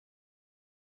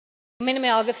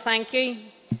Thank you.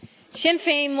 Sinn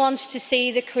Féin wants to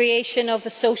see the creation of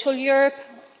a social Europe,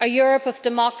 a Europe of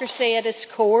democracy at its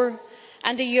core,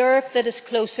 and a Europe that is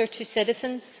closer to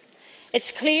citizens. It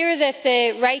is clear that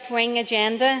the right-wing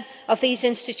agenda of these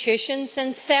institutions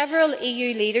and several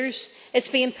EU leaders is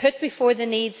being put before the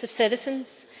needs of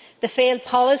citizens. The failed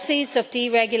policies of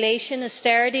deregulation,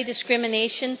 austerity,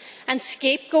 discrimination and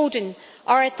scapegoating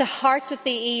are at the heart of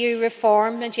the EU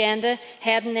reform agenda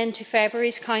heading into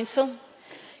February's Council.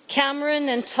 Cameron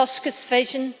and Tusk's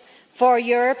vision for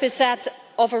Europe is that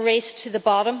of a race to the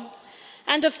bottom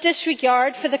and of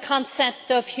disregard for the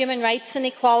concept of human rights and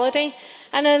equality,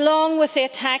 and along with the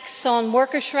attacks on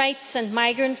workers' rights and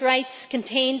migrant rights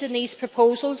contained in these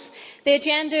proposals, the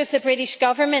agenda of the British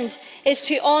Government is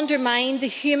to undermine the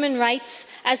human rights,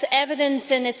 as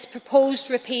evident in its proposed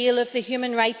repeal of the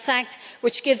Human Rights Act,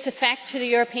 which gives effect to the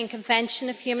European Convention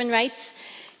of Human Rights.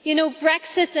 You know,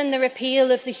 Brexit and the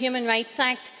repeal of the Human Rights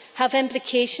Act have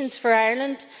implications for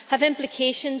Ireland, have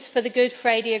implications for the Good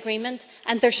Friday Agreement,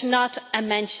 and there is not a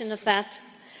mention of that.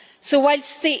 So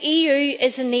whilst the EU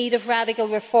is in need of radical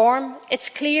reform, it is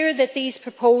clear that these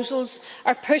proposals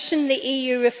are pushing the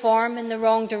EU reform in the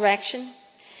wrong direction.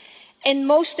 In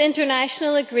most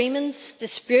international agreements,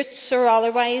 disputes or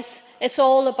otherwise, it is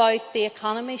all about the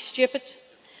economy, stupid.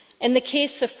 In the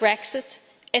case of Brexit,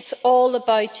 it is all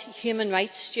about human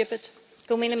rights, stupid.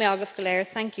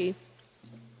 Thank you.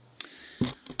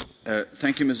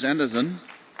 Thank you, Ms Anderson.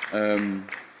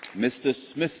 Mr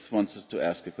Smith wants to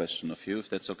ask a question of you, if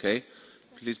that's okay.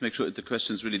 Please make sure that the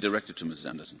question is really directed to Ms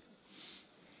Anderson.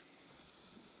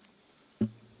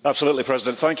 Absolutely,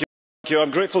 President. Thank you. I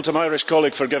am grateful to my Irish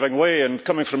colleague for giving way, and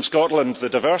coming from Scotland, the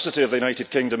diversity of the United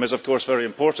Kingdom is of course very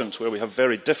important, where we have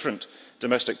very different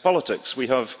domestic politics. We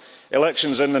have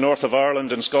elections in the north of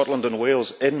Ireland and Scotland and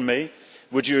Wales in May.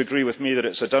 Would you agree with me that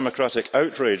it is a democratic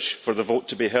outrage for the vote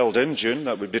to be held in June?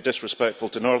 That would be disrespectful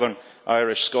to Northern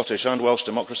Irish, Scottish and Welsh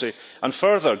democracy. And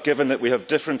further, given that we have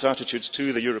different attitudes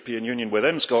to the European Union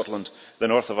within Scotland, the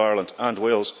north of Ireland and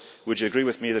Wales, would you agree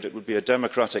with me that it would be a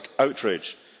democratic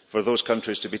outrage for those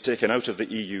countries to be taken out of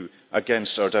the EU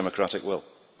against our democratic will?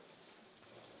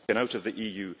 Taken out of the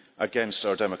EU against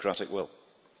our democratic will.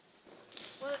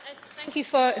 Thank you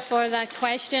for that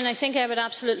question. I think I would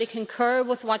absolutely concur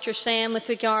with what you are saying with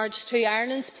regards to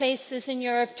Ireland's places in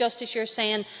Europe, just as you are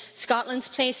saying Scotland's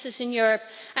places in Europe.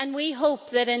 And we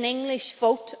hope that an English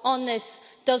vote on this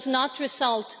does not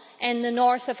result in the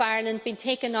north of Ireland being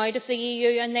taken out of the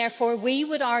EU, and therefore we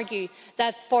would argue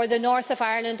that for the north of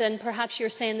Ireland, and perhaps you are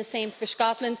saying the same for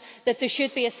Scotland, that there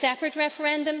should be a separate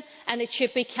referendum and it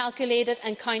should be calculated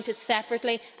and counted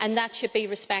separately, and that should be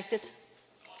respected.